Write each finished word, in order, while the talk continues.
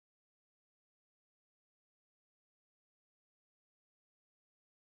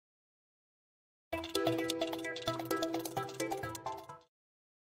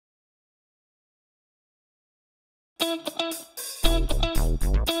We're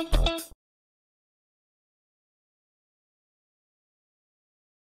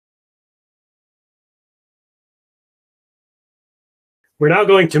now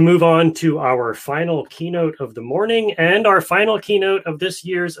going to move on to our final keynote of the morning and our final keynote of this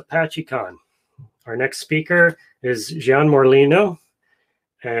year's ApacheCon. Our next speaker is Gian Merlino,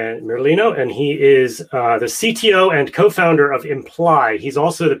 and he is the CTO and co-founder of Imply. He's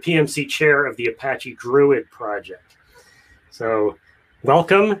also the PMC chair of the Apache Druid project. So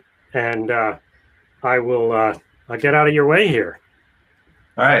welcome, and I'll get out of your way here.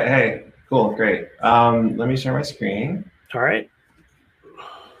 All right, hey, cool, great. Let me share my screen. All right.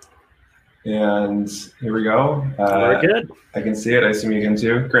 And here we go. We're good. I can see it. I assume you can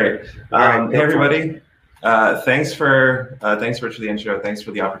too. Great. Right, hey everybody. Thanks for Rich for the intro. Thanks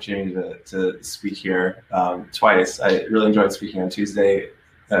for the opportunity to speak here twice. I really enjoyed speaking on Tuesday,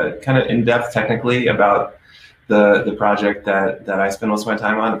 kind of in depth technically about the project that I spend most of my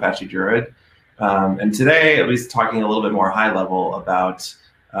time on, Apache Druid. And today, at least talking a little bit more high level about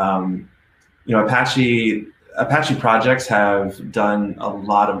Apache projects have done a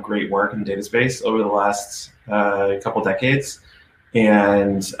lot of great work in the data space over the last couple decades.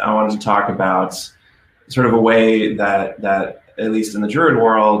 And I wanted to talk about sort of a way that at least in the Druid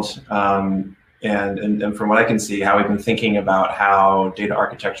world, and from what I can see, how we've been thinking about how data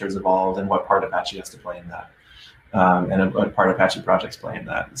architecture has evolved and what part Apache has to play in that, and what part Apache projects play in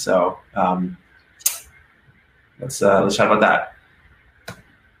that. So let's chat about that.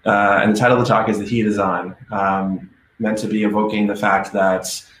 And the title of the talk is "The Heat Is On," meant to be evoking the fact that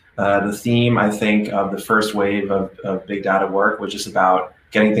the theme, I think, of the first wave of big data work was just about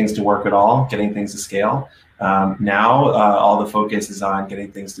getting things to work at all, getting things to scale. Now, all the focus is on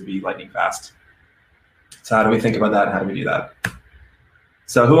getting things to be lightning fast. So how do we think about that and how do we do that?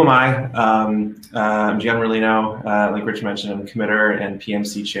 So who am I? I'm Gian Merlino. Like Rich mentioned, I'm committer and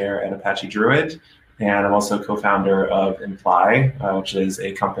PMC chair at Apache Druid. And I'm also co-founder of Imply, which is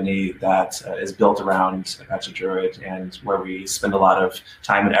a company that is built around Apache Druid and where we spend a lot of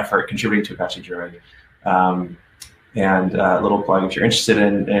time and effort contributing to Apache Druid. And a little plug, if you're interested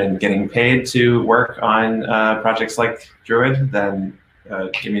in getting paid to work on projects like Druid, then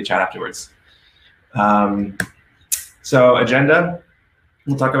give me a chat afterwards. So agenda,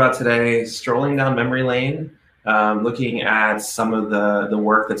 we'll talk about today strolling down memory lane, looking at some of the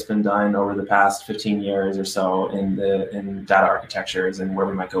work that's been done over the past 15 years or so in data architectures and where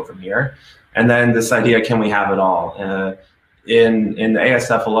we might go from here. And then this idea, can we have it all? In the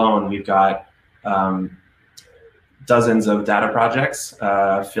ASF alone, we've got dozens of data projects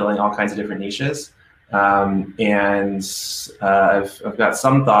filling all kinds of different niches. And I've got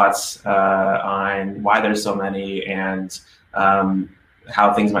some thoughts on why there's so many and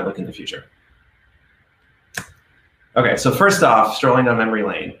how things might look in the future. Okay, so first off, strolling down memory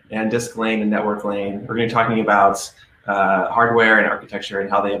lane and disk lane and network lane, we're going to be talking about hardware and architecture and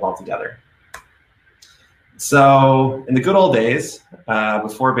how they evolve together. So in the good old days,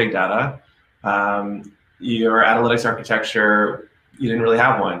 before big data, your analytics architecture, you didn't really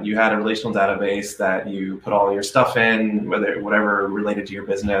have one. You had a relational database that you put all your stuff in, whatever related to your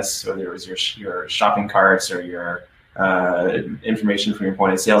business, whether it was your shopping carts or your information from your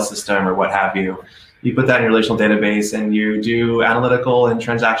point of sale system or what have you. You put that in your relational database and you do analytical and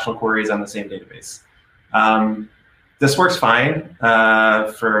transactional queries on the same database. This works fine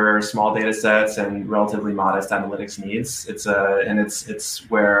for small data sets and relatively modest analytics needs. It's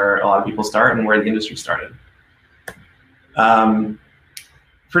where a lot of people start and where the industry started.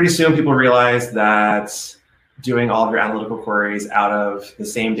 Pretty soon people realized that doing all of your analytical queries out of the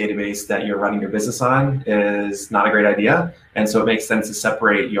same database that you're running your business on is not a great idea. And so it makes sense to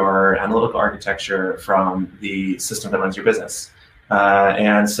separate your analytical architecture from the system that runs your business.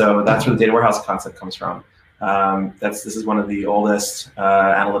 And so that's where the data warehouse concept comes from. This is one of the oldest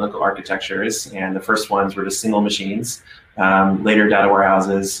analytical architectures, and the first ones were just single machines. Later data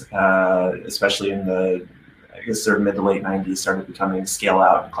warehouses, especially in the, I guess, sort of mid to late 90s, started becoming scale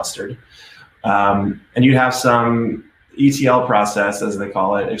out and clustered. And you have some ETL process, as they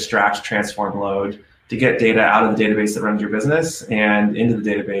call it, extract, transform, load, to get data out of the database that runs your business and into the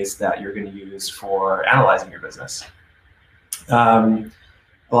database that you're going to use for analyzing your business. A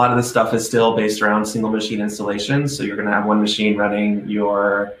lot of this stuff is still based around single machine installations. So you're going to have one machine running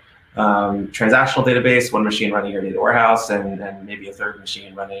your transactional database, one machine running your data warehouse, and maybe a third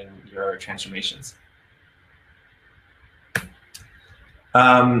machine running your transformations.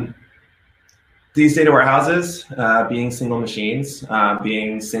 These data warehouses, being single machines,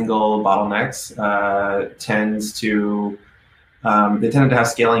 being single bottlenecks, tends to they tended to have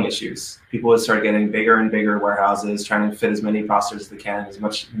scaling issues. People would start getting bigger and bigger warehouses, trying to fit as many processors as they can, as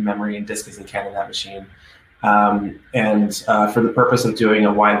much memory and disk as they can in that machine. For the purpose of doing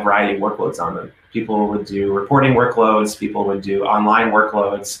a wide variety of workloads on them. People would do reporting workloads, people would do online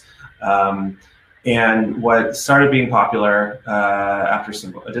workloads. And what started being popular after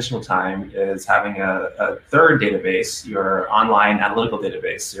some additional time is having a third database, your online analytical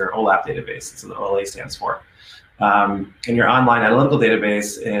database, your OLAP database. That's what the OLA stands for. And your online analytical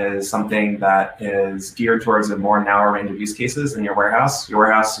database is something that is geared towards a more narrow range of use cases than your warehouse. Your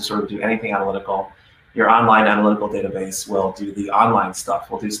warehouse to sort of do anything analytical. Your online analytical database will do the online stuff.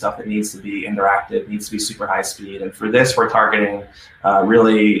 We'll do stuff that needs to be interactive, needs to be super high speed. And for this, we're targeting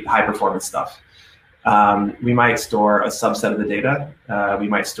really high performance stuff. We might store a subset of the data. We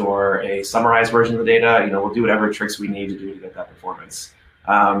might store a summarized version of the data. We'll do whatever tricks we need to do to get that performance.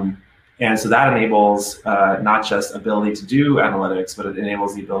 And so that enables not just ability to do analytics, but it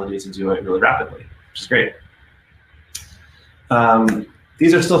enables the ability to do it really rapidly, which is great.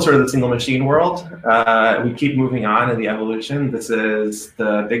 These are still sort of the single machine world. We keep moving on in the evolution. This is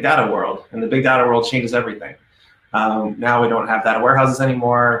the big data world, and the big data world changes everything. Now we don't have data warehouses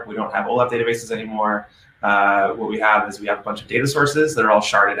anymore. We don't have OLAP databases anymore. What we have is we have a bunch of data sources that are all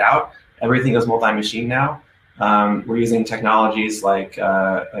sharded out. Everything is multi-machine now. We're using technologies like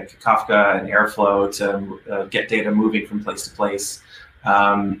Kafka and Airflow to get data moving from place to place.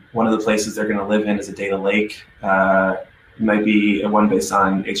 One of the places they're going to live in is a data lake. It might be one based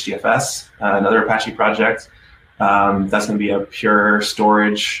on HDFS, another Apache project. That's going to be a pure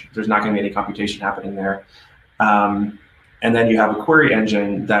storage. There's not going to be any computation happening there. And then you have a query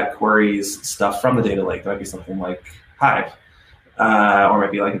engine that queries stuff from the data lake. That might be something like Hive, or it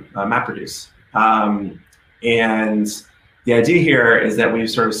might be like MapReduce. And the idea here is that we've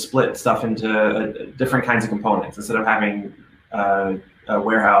sort of split stuff into different kinds of components. Instead of having a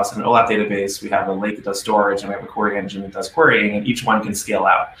warehouse and an OLAP database, we have a lake that does storage, and we have a query engine that does querying, and each one can scale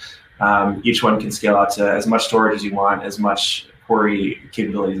out. Each one can scale out to as much storage as you want, as much query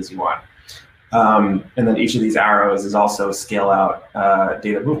capabilities as you want. And then each of these arrows is also scale out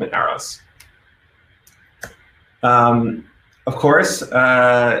data movement arrows. Of course,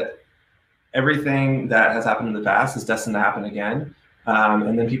 everything that has happened in the past is destined to happen again.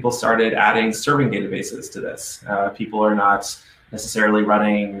 And then people started adding serving databases to this. People are not necessarily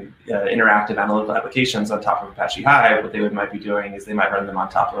running interactive analytical applications on top of Apache Hive. What they might be doing is they might run them on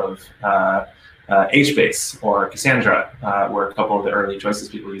top of HBase or Cassandra, were a couple of the early choices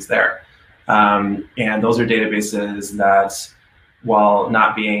people use there. And those are databases that, while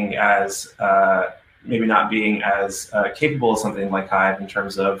not being as maybe not being as capable as something like Hive in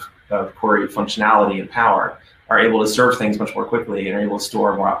terms of query functionality and power, are able to serve things much more quickly and are able to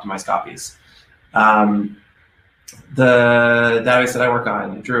store more optimized copies. The database that I work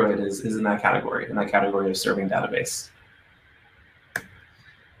on, Druid, is in that category of serving database.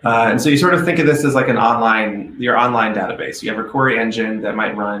 And so you sort of think of this as like your online database. You have a query engine that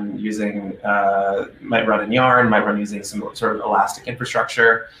might run using, might run in Yarn, might run using some sort of elastic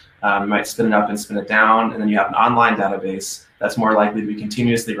infrastructure. You might spin it up and spin it down, and then you have an online database that's more likely to be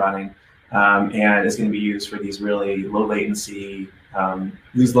continuously running, and is going to be used for these really low latency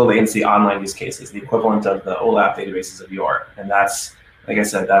online use cases, the equivalent of the OLAP databases of yore. And that's, like I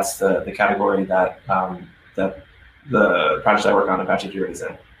said, that's the category that that the project I work on, Apache Druid, is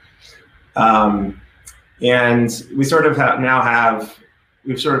in. And we sort of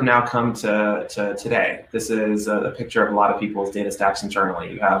we've sort of now come to today. This is a picture of a lot of people's data stacks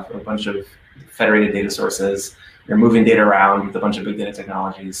internally. You have a bunch of federated data sources. You're moving data around with a bunch of big data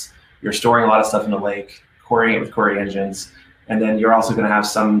technologies. You're storing a lot of stuff in a lake, querying it with query engines. And then you're also going to have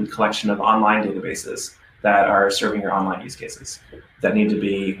some collection of online databases that are serving your online use cases that need to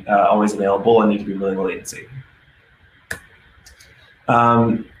be always available and need to be really low latency.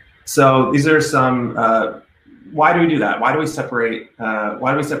 So these are some. Why do we do that? Why do we separate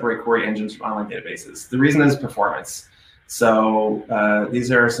query engines from online databases? The reason is performance. So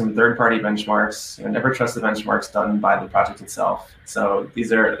these are some third-party benchmarks. Never trust the benchmarks done by the project itself. So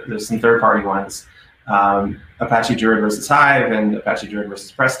there's some third-party ones. Apache Druid versus Hive and Apache Druid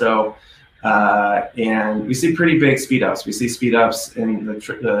versus Presto. And we see pretty big speedups. We see speedups in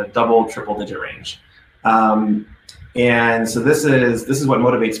the double, triple-digit range. And so this is what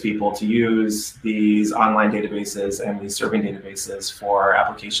motivates people to use these online databases and these serving databases for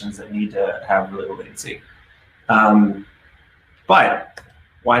applications that need to have really low latency. But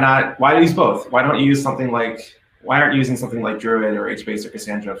why use both? Why aren't you using something like Druid or HBase or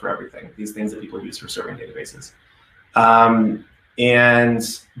Cassandra for everything? These things that people use for serving databases. And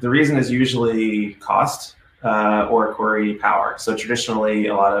the reason is usually cost. or query power. So traditionally,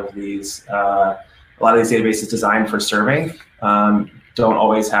 a lot of these databases designed for serving don't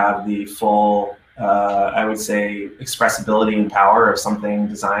always have the full, I would say, expressibility and power of something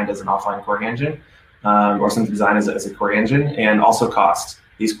designed as an offline query engine, or something designed as a query engine, and also cost.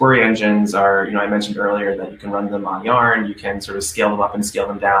 These query engines are, I mentioned earlier that you can run them on Yarn, you can sort of scale them up and scale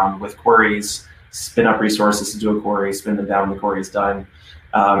them down with queries, spin up resources to do a query, spin them down when the query is done.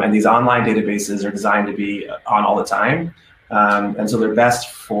 And these online databases are designed to be on all the time. And so they're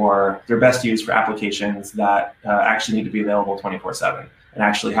best used for applications that actually need to be available 24/7 and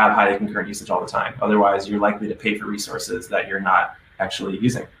actually have highly concurrent usage all the time. Otherwise, you're likely to pay for resources that you're not actually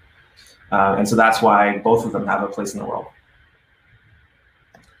using. And so that's why both of them have a place in the world.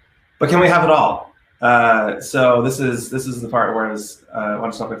 But can we have it all? So this is the part where I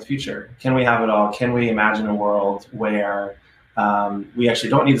want to talk about the future. Can we have it all? Can we imagine a world where we actually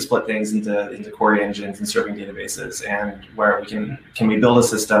don't need to split things into query engines and serving databases, and where can we build a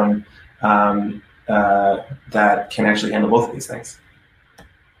system that can actually handle both of these things?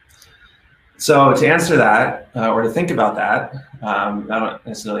 So to answer that, or to think about that, I don't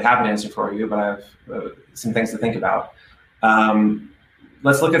necessarily have an answer for you, but I have some things to think about.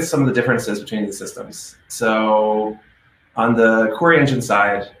 Let's look at some of the differences between these systems. So on the query engine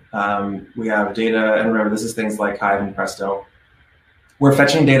side, we have data, and remember, this is things like Hive and Presto. We're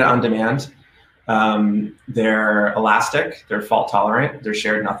fetching data on demand. They're elastic, they're fault tolerant, they're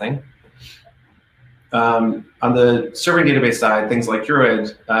shared nothing. On the serving database side, things like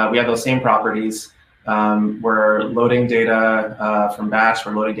Druid, we have those same properties. We're loading data from batch,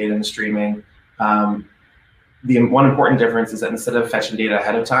 we're loading data into streaming. The one important difference is that instead of fetching data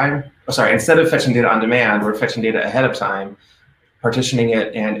instead of fetching data on demand, we're fetching data ahead of time, partitioning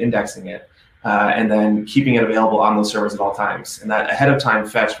it and indexing it, and then keeping it available on those servers at all times. And that ahead of time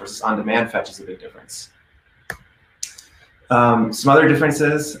fetch versus on demand fetch is a big difference. Some other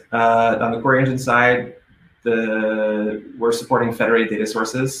differences on the query engine side, we're supporting federated data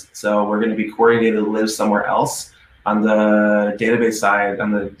sources. So we're going to be querying data that lives somewhere else. On the database side,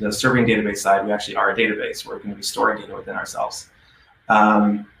 on the serving database side, we actually are a database. We're going to be storing data within ourselves.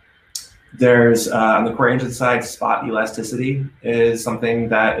 There's on the query engine side, spot elasticity is something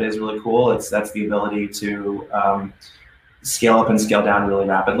that is really cool. That's the ability to scale up and scale down really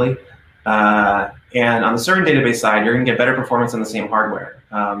rapidly. And on the serving database side, you're going to get better performance on the same hardware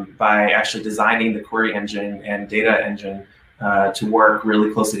by actually designing the query engine and data engine to work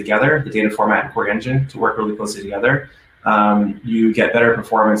really closely together, the data format and query engine to work really closely together. You get better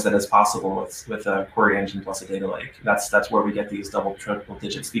performance than is possible with a query engine plus a data lake. That's where we get these double, triple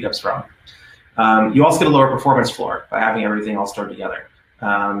digit speedups from. You also get a lower performance floor by having everything all stored together.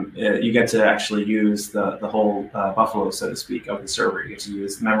 You get to actually use the whole buffalo, so to speak, of the server. You get to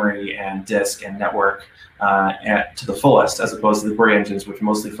use memory and disk and network to the fullest, as opposed to the query engines, which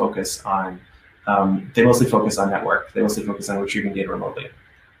mostly focus on network. They mostly focus on retrieving data remotely.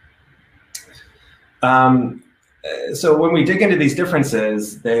 So when we dig into these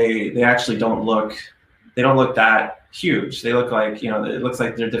differences, they actually don't look that huge. They look like, it looks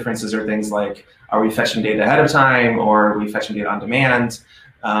like their differences are things like, are we fetching data ahead of time, or are we fetching data on demand?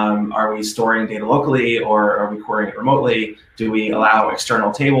 Are we storing data locally, or are we querying it remotely? Do we allow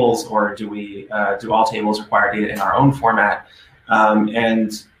external tables, or do all tables require data in our own format?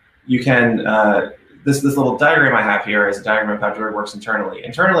 And you can, this little diagram I have here is a diagram of how Druid works internally.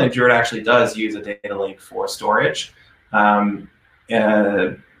 Internally, Druid actually does use a data lake for storage.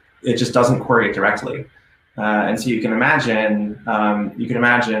 It just doesn't query it directly. And so you can imagine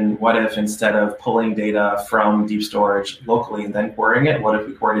what if instead of pulling data from deep storage locally and then querying it, what if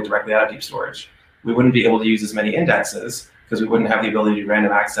we queried it directly out of deep storage? We wouldn't be able to use as many indexes because we wouldn't have the ability to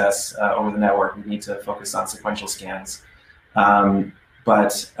random access over the network. We need to focus on sequential scans.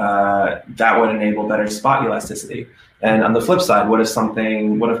 But that would enable better spot elasticity. And on the flip side, what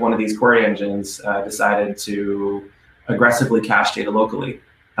if one of these query engines decided to aggressively cache data locally?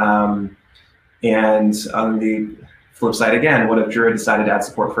 And on the flip side again, what if Druid decided to add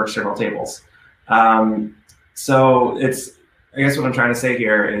support for external tables? So I guess what I'm trying to say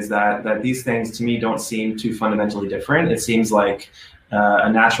here is that these things to me don't seem too fundamentally different. It seems like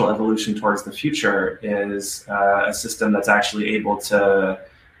a natural evolution towards the future is a system that's actually able to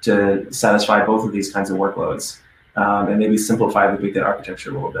satisfy both of these kinds of workloads and maybe simplify the big data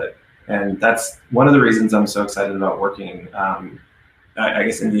architecture a little bit. And that's one of the reasons I'm so excited about working, I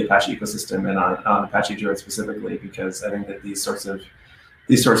guess, in the Apache ecosystem and on Apache Druid specifically, because I think that these sorts of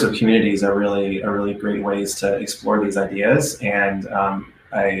communities are really great ways to explore these ideas. And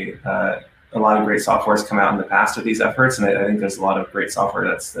a lot of great software has come out in the past of these efforts, and I think there's a lot of great software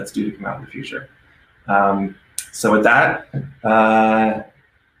that's due to come out in the future. So with that,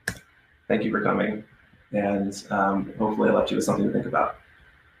 thank you for coming, and hopefully I left you with something to think about.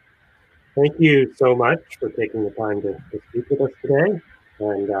 Thank you so much for taking the time to speak with us today.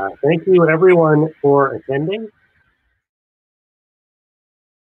 And thank you, everyone, for attending.